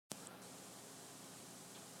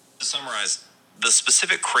To summarize, the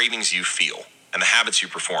specific cravings you feel and the habits you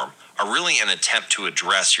perform are really an attempt to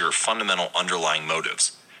address your fundamental underlying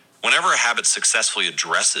motives. Whenever a habit successfully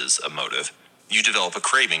addresses a motive, you develop a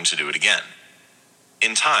craving to do it again.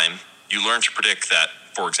 In time, you learn to predict that,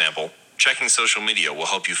 for example, checking social media will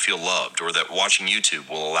help you feel loved, or that watching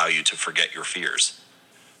YouTube will allow you to forget your fears.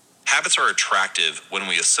 Habits are attractive when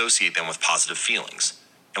we associate them with positive feelings,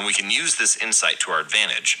 and we can use this insight to our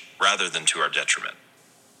advantage rather than to our detriment.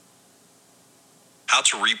 How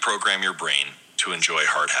to reprogram your brain to enjoy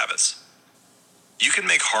hard habits. You can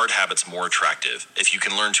make hard habits more attractive if you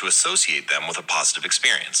can learn to associate them with a positive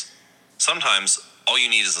experience. Sometimes, all you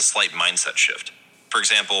need is a slight mindset shift. For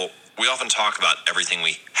example, we often talk about everything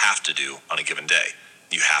we have to do on a given day.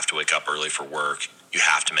 You have to wake up early for work. You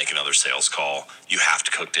have to make another sales call. You have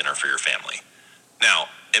to cook dinner for your family. Now,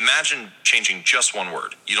 imagine changing just one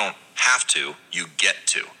word. You don't have to, you get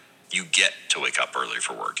to. You get to wake up early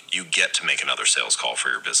for work. You get to make another sales call for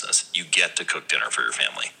your business. You get to cook dinner for your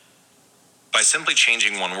family. By simply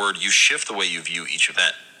changing one word, you shift the way you view each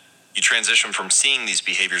event. You transition from seeing these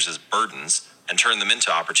behaviors as burdens and turn them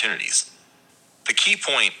into opportunities. The key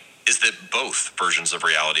point is that both versions of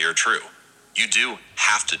reality are true. You do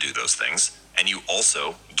have to do those things, and you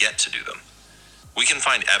also get to do them. We can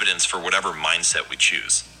find evidence for whatever mindset we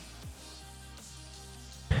choose.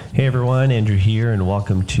 Hey everyone, Andrew here, and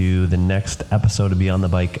welcome to the next episode of Beyond the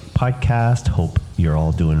Bike podcast. Hope you're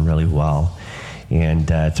all doing really well. And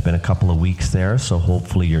it's been a couple of weeks there, so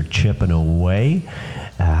hopefully you're chipping away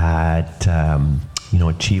at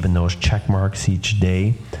achieving those check marks each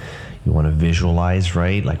day. You want to visualize,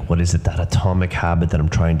 right? Like, what is it, that atomic habit that I'm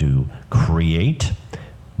trying to create?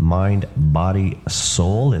 Mind, body,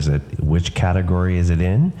 soul. Which category is it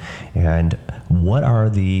in? And what are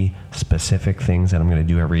the specific things that I'm going to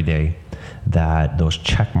do every day, that those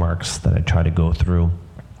check marks that I try to go through,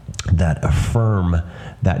 that affirm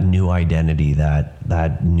that new identity,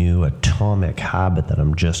 that new atomic habit that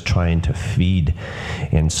I'm just trying to feed.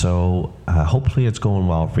 And so hopefully it's going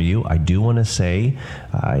well for you. I do want to say,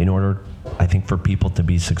 in order, I think, for people to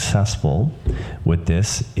be successful with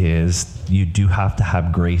this, is you do have to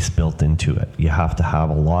have grace built into it. You have to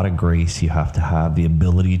have a lot of grace. You have to have the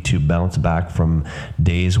ability to bounce back from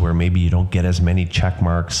days where maybe you don't get as many check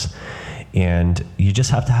marks. And you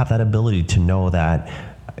just have to have that ability to know that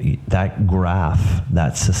that graph,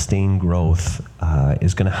 that sustained growth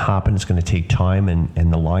is going to happen. It's going to take time,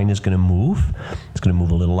 and the line is going to move. It's going to move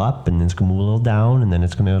a little up, and then it's going to move a little down, and then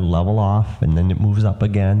it's going to level off, and then it moves up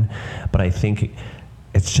again. But I think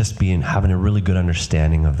it's just having a really good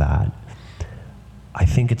understanding of that. I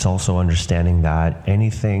think it's also understanding that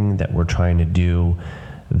anything that we're trying to do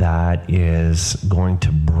that is going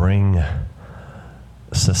to bring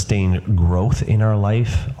sustained growth in our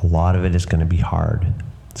life, a lot of it is going to be hard.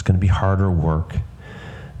 It's going to be harder work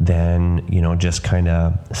than, just kind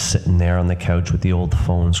of sitting there on the couch with the old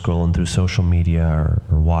phone scrolling through social media or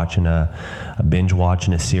watching a binge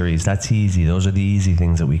watching a series. That's easy. Those are the easy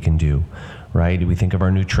things that we can do, right? We think of our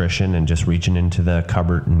nutrition and just reaching into the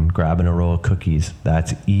cupboard and grabbing a row of cookies.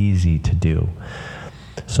 That's easy to do.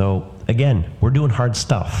 So again, we're doing hard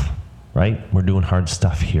stuff, right? We're doing hard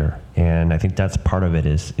stuff here. And I think that's part of it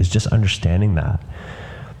is just understanding that.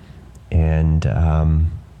 And,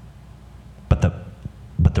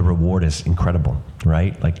 but the reward is incredible,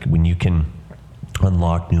 right? Like when you can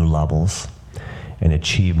unlock new levels and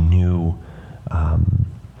achieve new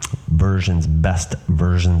best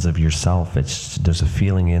versions of yourself, there's a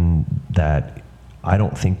feeling in that I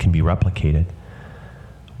don't think can be replicated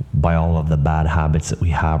by all of the bad habits that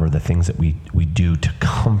we have or the things that we do to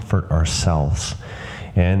comfort ourselves.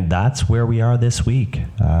 And that's where we are this week.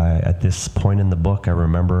 At this point in the book, I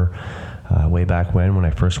remember way back when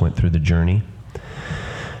I first went through the journey,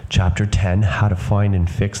 chapter 10, how to find and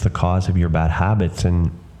fix the cause of your bad habits.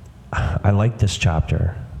 And I like this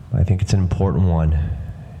chapter. I think it's an important one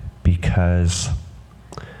because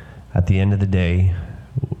at the end of the day,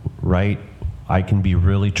 right, I can be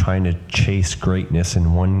really trying to chase greatness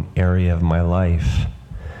in one area of my life,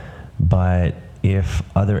 but if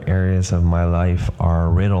other areas of my life are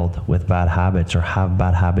riddled with bad habits or have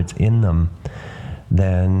bad habits in them,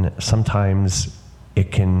 then sometimes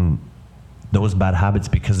those bad habits,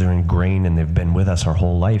 because they're ingrained and they've been with us our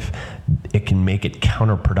whole life, it can make it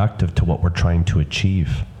counterproductive to what we're trying to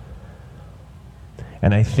achieve.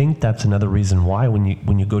 And I think that's another reason why when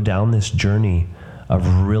you go down this journey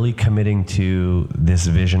of really committing to this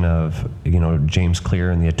vision of, James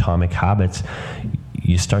Clear and the atomic habits,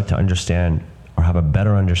 you start to understand or have a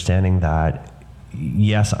better understanding that,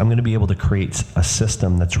 yes, I'm going to be able to create a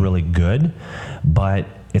system that's really good, but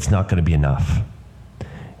it's not going to be enough.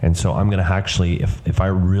 And so I'm going to actually, if I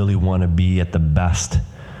really want to be at the best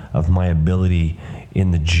of my ability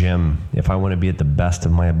in the gym, if I want to be at the best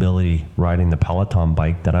of my ability riding the Peloton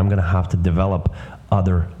bike, then I'm going to have to develop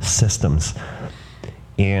other systems.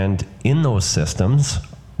 And in those systems,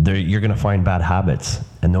 you're going to find bad habits.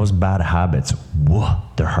 And those bad habits,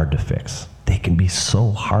 they're hard to fix. They can be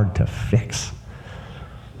so hard to fix.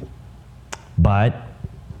 But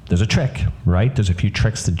there's a trick, right? There's a few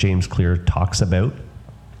tricks that James Clear talks about.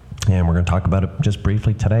 And we're going to talk about it just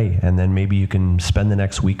briefly today. And then maybe you can spend the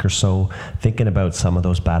next week or so thinking about some of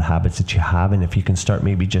those bad habits that you have. And if you can start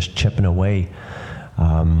maybe just chipping away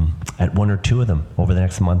at one or two of them over the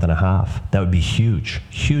next month and a half, that would be huge,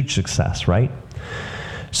 huge success, right?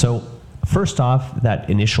 So first off, that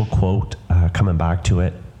initial quote, coming back to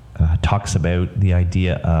it, talks about the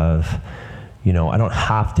idea of, I don't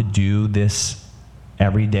have to do this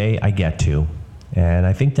every day. I get to. And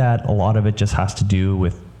I think that a lot of it just has to do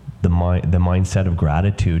with the mindset of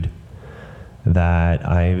gratitude, that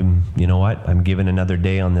I'm given another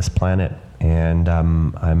day on this planet, and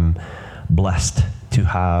I'm blessed to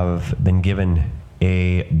have been given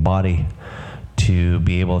a body to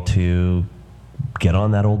be able to get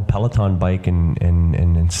on that old Peloton bike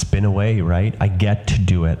and spin away, right? I get to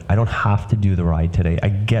do it. I don't have to do the ride today. I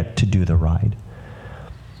get to do the ride.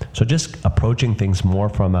 So just approaching things more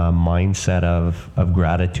from a mindset of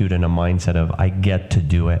gratitude and a mindset of I get to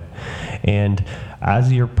do it. And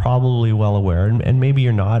as you're probably well aware, and maybe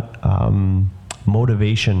you're not,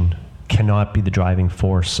 motivation cannot be the driving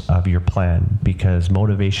force of your plan, because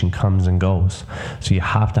motivation comes and goes. So you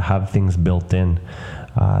have to have things built in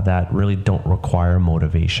that really don't require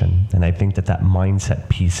motivation. And I think that mindset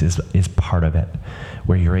piece is part of it,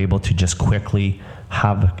 where you're able to just quickly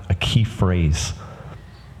have a key phrase.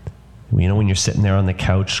 When you're sitting there on the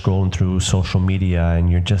couch scrolling through social media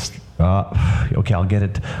and you're just, okay, I'll get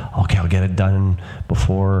it done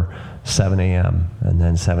before 7 a.m. And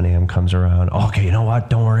then 7 a.m. comes around. Okay, you know what?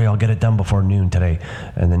 Don't worry, I'll get it done before noon today.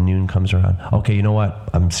 And then noon comes around. Okay, you know what?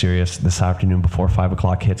 I'm serious. This afternoon before 5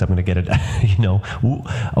 o'clock hits, I'm going to get it,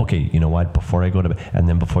 Okay, you know what? Before I go to bed. And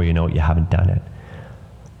then before you know it, you haven't done it.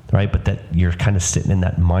 Right? But that you're kind of sitting in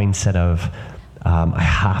that mindset of, I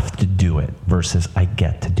have to do it versus I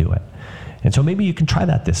get to do it. And so maybe you can try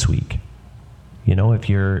that this week. If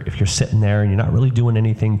you're sitting there and you're not really doing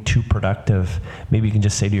anything too productive, maybe you can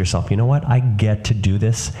just say to yourself, you know what? I get to do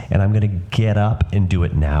this, and I'm going to get up and do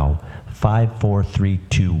it now. 5, 4, 3,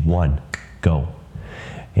 2, 1, go.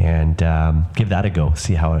 And give that a go.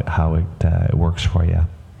 See how it works for you.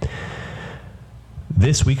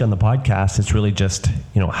 This week on the podcast, it's really just,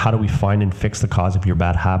 how do we find and fix the cause of your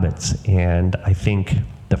bad habits? And I think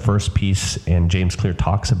the first piece, and James Clear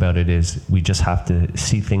talks about it, is we just have to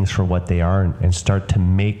see things for what they are and start to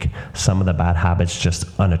make some of the bad habits just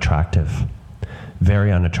unattractive, very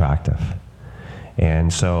unattractive.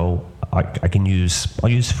 And so I'll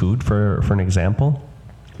use food for an example.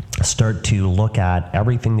 Start to look at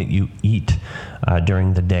everything that you eat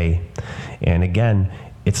during the day. And again,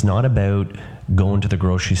 it's not about going to the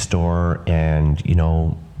grocery store and,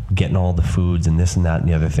 getting all the foods and this and that and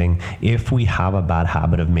the other thing. If we have a bad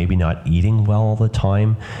habit of maybe not eating well all the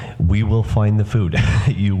time, we will find the food.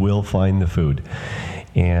 You will find the food.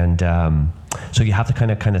 And so you have to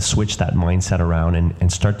kind of switch that mindset around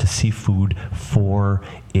and start to see food for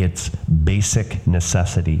its basic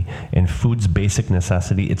necessity. And food's basic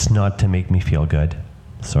necessity, it's not to make me feel good.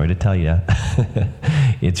 Sorry to tell you.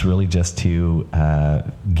 It's really just to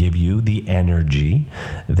give you the energy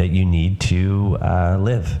that you need to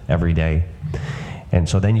live every day. And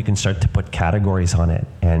so then you can start to put categories on it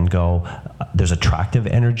and go, there's attractive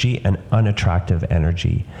energy and unattractive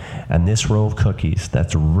energy. And this row of cookies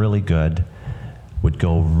that's really good would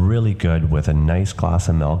go really good with a nice glass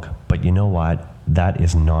of milk. But you know what? That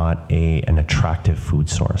is not an attractive food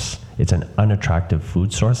source. It's an unattractive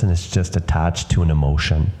food source, and it's just attached to an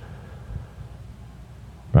emotion,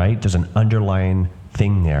 right? There's an underlying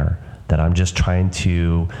thing there that I'm just trying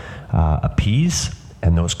to appease,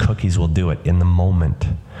 and those cookies will do it in the moment.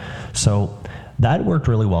 So that worked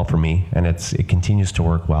really well for me, and it continues to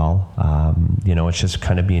work well. It's just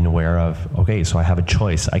kind of being aware of, okay, so I have a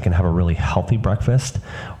choice. I can have a really healthy breakfast,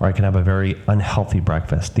 or I can have a very unhealthy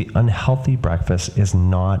breakfast. The unhealthy breakfast is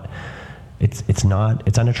not, it's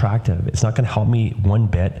unattractive. It's not going to help me one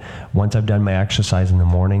bit. Once I've done my exercise in the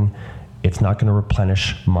morning, it's not going to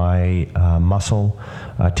replenish my muscle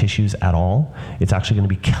tissues at all. It's actually going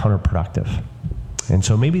to be counterproductive. And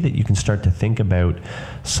so maybe that you can start to think about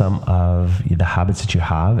some of the habits that you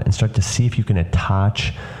have and start to see if you can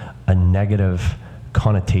attach a negative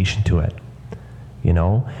connotation to it. you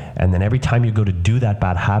know? And then every time you go to do that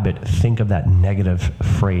bad habit, think of that negative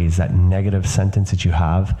phrase, that negative sentence that you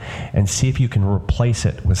have, and see if you can replace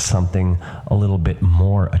it with something a little bit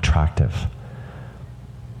more attractive.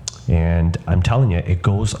 And I'm telling you, it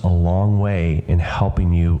goes a long way in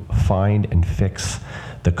helping you find and fix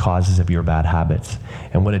the causes of your bad habits.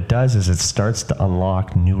 And what it does is it starts to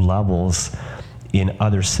unlock new levels in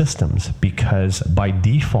other systems, because by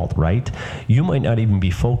default, right, you might not even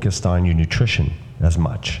be focused on your nutrition as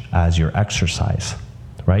much as your exercise,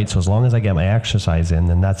 right? So as long as I get my exercise in,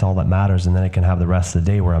 then that's all that matters, and then I can have the rest of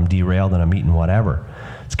the day where I'm derailed and I'm eating whatever.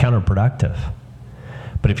 It's counterproductive.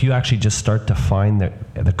 But if you actually just start to find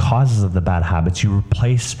the causes of the bad habits,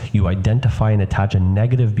 you identify and attach a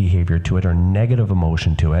negative behavior to it or negative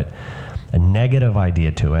emotion to it, a negative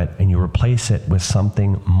idea to it, and you replace it with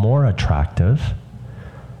something more attractive,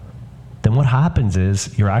 then what happens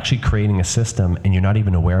is you're actually creating a system and you're not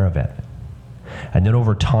even aware of it. And then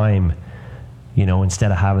over time, you know,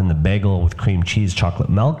 instead of having the bagel with cream cheese,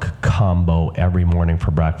 chocolate milk combo every morning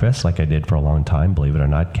for breakfast, like I did for a long time, believe it or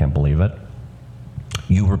not, can't believe it,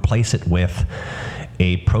 you replace it with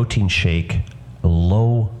a protein shake,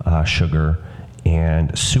 low sugar,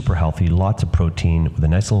 and super healthy, lots of protein, with a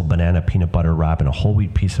nice little banana peanut butter wrap and a whole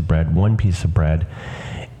wheat piece of bread, one piece of bread.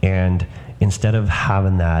 And instead of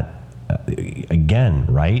having that, again,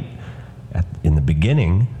 right, in the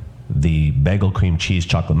beginning, the bagel cream cheese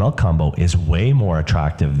chocolate milk combo is way more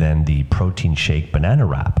attractive than the protein shake banana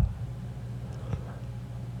wrap.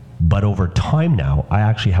 But over time now, I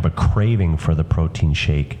actually have a craving for the protein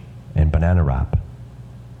shake and banana wrap.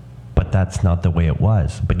 But that's not the way it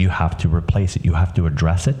was. But you have to replace it. You have to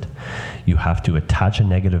address it. You have to attach a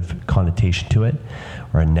negative connotation to it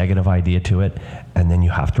or a negative idea to it. And then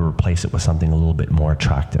you have to replace it with something a little bit more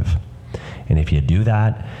attractive. And if you do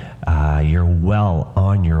that, you're well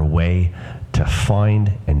on your way to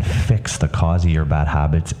find and fix the cause of your bad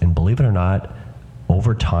habits. And believe it or not,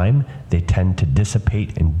 over time, they tend to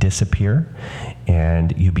dissipate and disappear,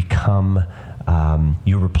 and you become,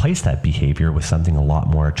 you replace that behavior with something a lot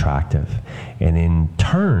more attractive. And in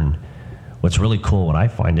turn, what's really cool, what I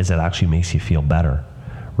find, is it actually makes you feel better,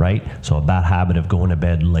 right? So a bad habit of going to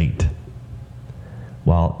bed late.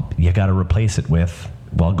 Well, you got to replace it with,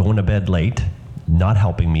 well, going to bed late, not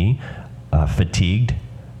helping me, fatigued,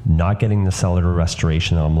 not getting the cellular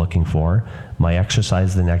restoration that I'm looking for. My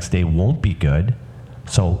exercise the next day won't be good.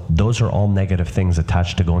 So those are all negative things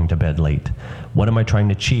attached to going to bed late. What am I trying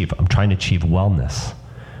to achieve? I'm trying to achieve wellness.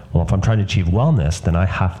 Well, if I'm trying to achieve wellness, then I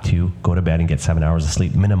have to go to bed and get 7 hours of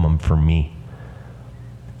sleep minimum for me.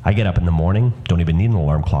 I get up in the morning, don't even need an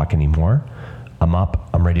alarm clock anymore. I'm up,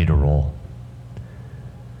 I'm ready to roll.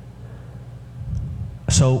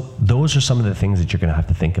 So those are some of the things that you're going to have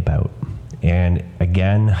to think about. And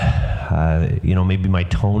again, maybe my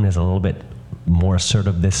tone is a little bit more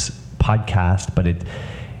assertive this podcast, but it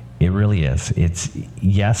really is. It's,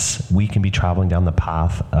 yes, we can be traveling down the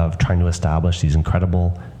path of trying to establish these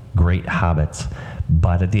incredible, great habits.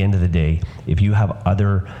 But at the end of the day, if you have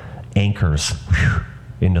other anchors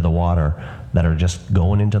into the water that are just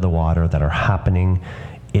going into the water, that are happening,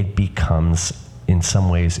 it becomes, in some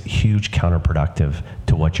ways, huge counterproductive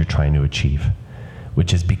to what you're trying to achieve,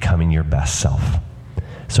 which is becoming your best self.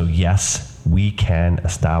 So yes, we can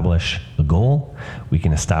establish a goal, we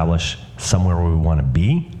can establish somewhere where we want to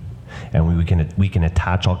be, and we can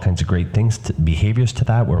attach all kinds of great things, behaviors to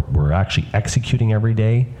that, where we're actually executing every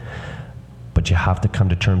day. But you have to come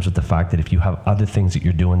to terms with the fact that if you have other things that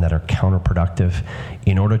you're doing that are counterproductive,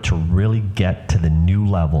 in order to really get to the new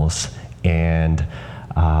levels and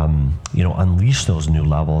unleash those new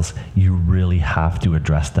levels, you really have to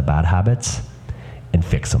address the bad habits and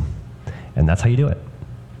fix them. And that's how you do it.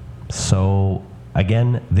 So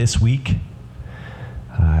again, this week,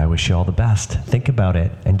 I wish you all the best. Think about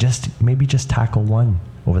it and just tackle one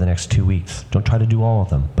over the next 2 weeks. Don't try to do all of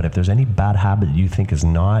them. But if there's any bad habit that you think is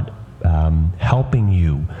not helping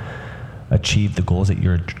you achieve the goals that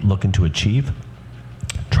you're looking to achieve,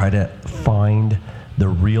 try to find the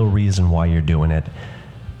real reason why you're doing it.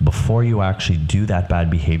 Before you actually do that bad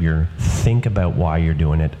behavior, think about why you're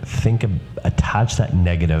doing it. Attach that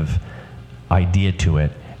negative idea to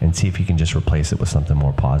it and see if you can just replace it with something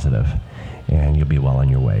more positive, and you'll be well on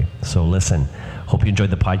your way. So listen, hope you enjoyed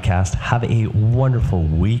the podcast. Have a wonderful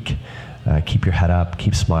week. Keep your head up,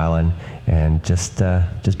 keep smiling, and just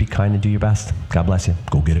be kind and do your best. God bless you.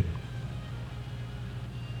 Go get it.